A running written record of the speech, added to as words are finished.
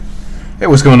Hey,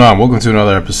 what's going on? Welcome to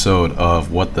another episode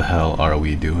of What the Hell Are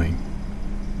We Doing?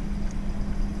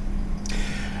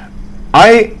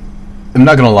 I am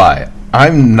not going to lie.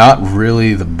 I'm not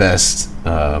really the best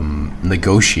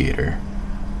negotiator.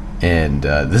 And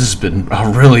this has been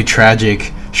a really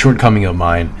tragic shortcoming of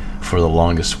mine for the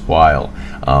longest while.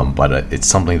 But it's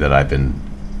something that I've been,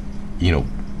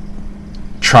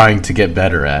 trying to get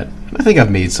better at. And I think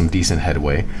I've made some decent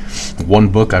headway. One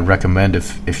book I'd recommend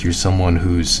if you're someone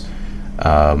who's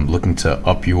looking to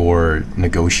up your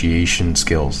negotiation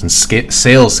skills and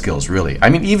sales skills, really. I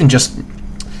mean, even just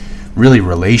really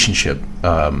relationship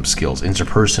skills,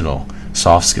 interpersonal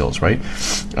soft skills, right?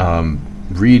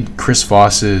 Read Chris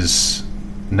Voss's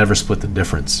Never Split the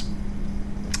Difference.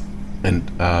 And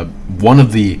one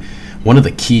of the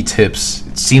key tips,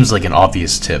 it seems like an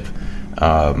obvious tip,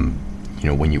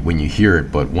 when you hear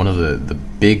it, but one of the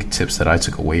big tips that I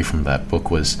took away from that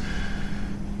book was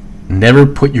never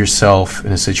put yourself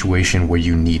in a situation where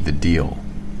you need the deal.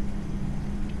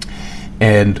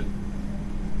 And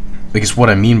I guess what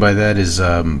I mean by that is,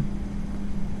 for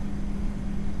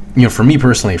me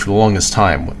personally, for the longest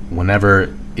time,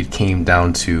 whenever it came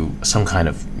down to some kind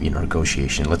of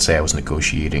negotiation, let's say I was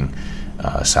negotiating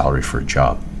a salary for a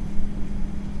job,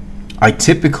 I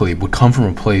typically would come from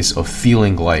a place of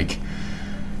feeling like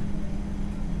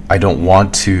I don't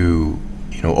want to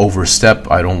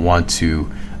overstep. I don't want to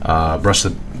brush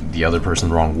the other person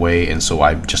the wrong way, and so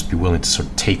I'd just be willing to sort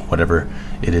of take whatever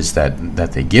it is that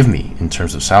they give me in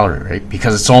terms of salary, right?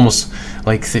 Because it's almost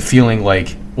like the feeling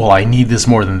like, well, I need this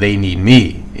more than they need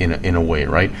me in a way,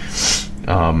 right?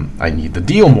 I need the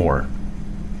deal more.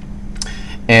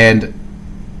 And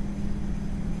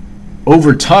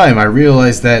over time, I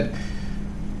realized that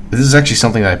this is actually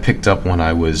something that I picked up when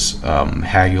I was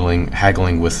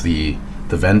haggling with the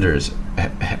vendors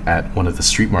at one of the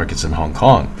street markets in Hong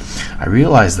Kong. I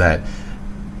realized that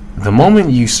the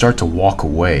moment you start to walk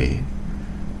away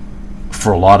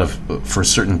for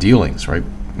certain dealings, right?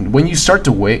 When you start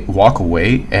to walk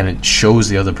away and it shows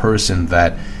the other person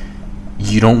that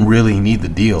you don't really need the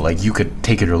deal, like you could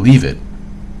take it or leave it.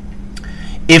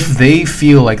 If they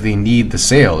feel like they need the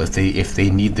sale, if they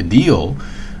need the deal,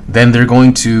 then they're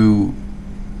going to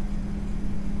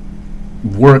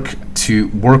work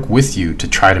with you to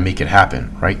try to make it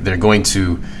happen, right? They're going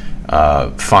to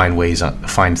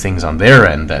find things on their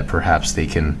end that perhaps they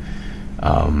can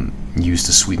use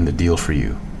to sweeten the deal for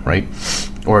you, right?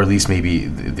 Or at least maybe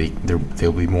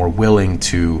they'll be more willing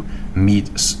to meet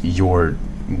your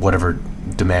whatever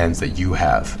demands that you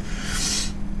have.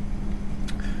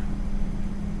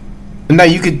 Now,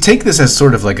 you could take this as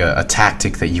sort of like a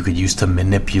tactic that you could use to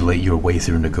manipulate your way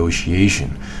through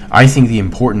negotiation. I think the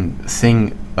important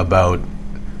thing about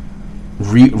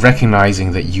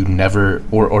recognizing that you never,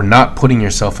 or not putting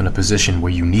yourself in a position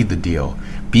where you need the deal,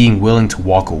 being willing to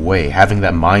walk away, having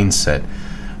that mindset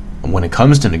when it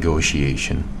comes to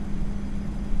negotiation,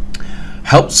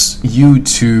 helps you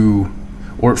to,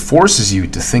 or it forces you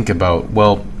to think about,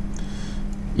 well,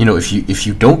 if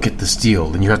you don't get this deal,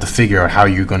 then you have to figure out how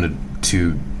you're going to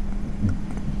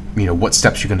what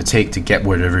steps you're going to take to get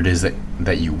whatever it is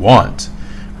that you want,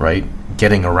 right?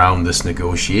 Getting around this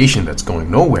negotiation that's going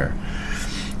nowhere.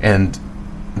 And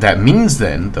that means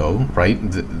then, though, right,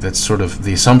 that's sort of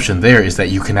the assumption there is that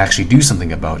you can actually do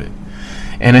something about it.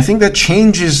 And I think that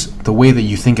changes the way that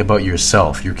you think about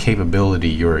yourself, your capability,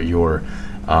 your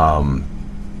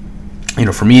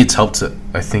for me, it's helped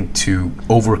to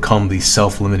overcome these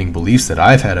self-limiting beliefs that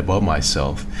I've had about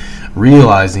myself,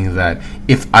 realizing that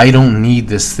if I don't need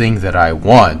this thing that I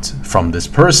want from this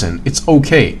person, it's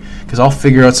okay, because I'll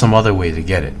figure out some other way to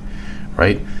get it,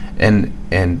 right? And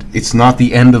it's not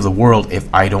the end of the world if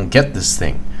I don't get this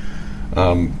thing.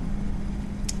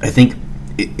 I think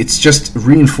it's just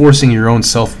reinforcing your own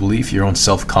self-belief, your own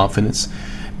self-confidence,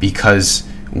 because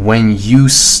when you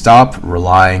stop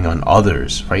relying on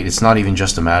others, right, it's not even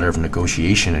just a matter of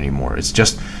negotiation anymore. It's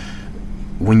just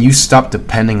when you stop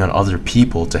depending on other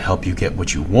people to help you get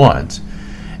what you want,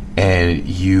 and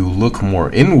you look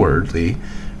more inwardly,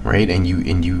 right, and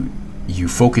you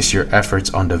focus your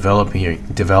efforts on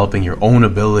developing your own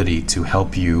ability to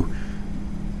help you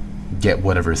get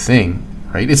whatever thing,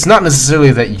 right? It's not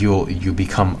necessarily that you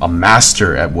become a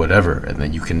master at whatever and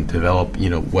then you can develop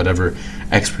whatever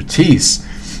expertise.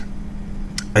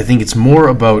 I think it's more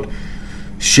about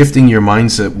shifting your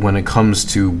mindset when it comes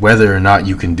to whether or not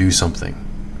you can do something,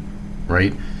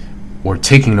 right? Or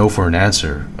taking no for an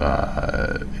answer,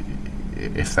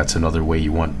 if that's another way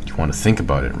you want to think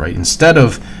about it, right? Instead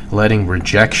of letting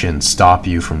rejection stop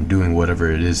you from doing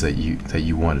whatever it is that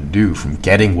you want to do, from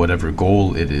getting whatever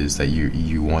goal it is that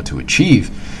you want to achieve,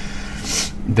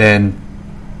 then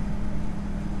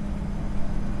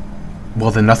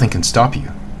well, then nothing can stop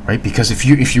you, right? Because if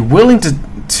you're willing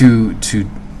to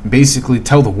basically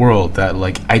tell the world that,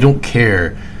 like, I don't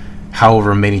care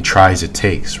however many tries it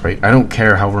takes, right? I don't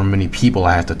care however many people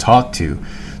I have to talk to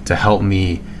help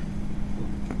me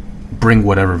bring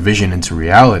whatever vision into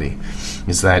reality,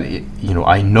 is that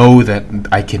I know that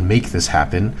I can make this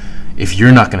happen. If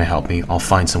you're not going to help me, I'll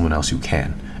find someone else who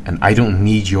can, and I don't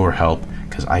need your help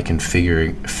because I can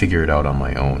figure it out on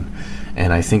my own.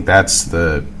 And I think that's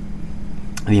the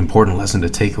important lesson to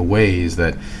take away, is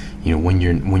that when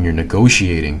you're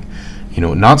negotiating,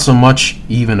 not so much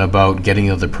even about getting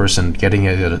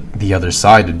the other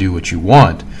side to do what you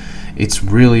want. It's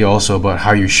really also about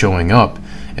how you're showing up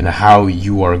and how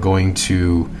you are going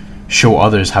to show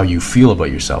others how you feel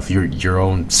about yourself, your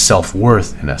own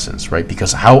self-worth, in essence, right?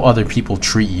 Because how other people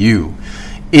treat you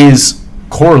is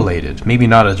correlated, maybe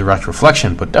not a direct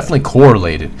reflection, but definitely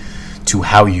correlated to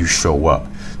how you show up,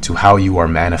 to how you are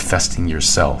manifesting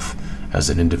yourself as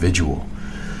an individual.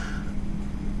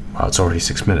 Wow, it's already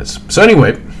 6 minutes. So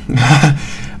anyway,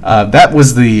 that's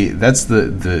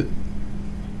the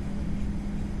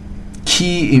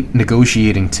key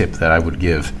negotiating tip that I would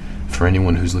give for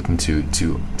anyone who's looking to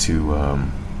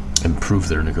improve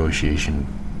their negotiation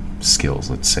skills,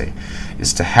 let's say,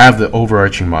 is to have the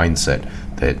overarching mindset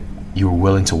that you're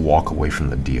willing to walk away from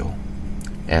the deal.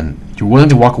 And you're willing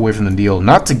to walk away from the deal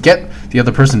not to get the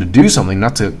other person to do something,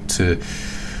 not to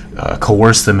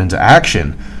coerce them into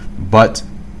action, but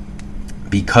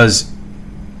because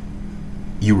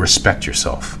you respect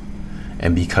yourself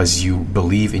and because you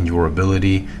believe in your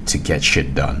ability to get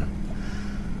shit done.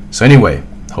 So anyway,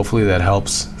 hopefully that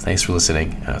helps. Thanks for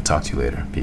listening, and I'll talk to you later. Peace.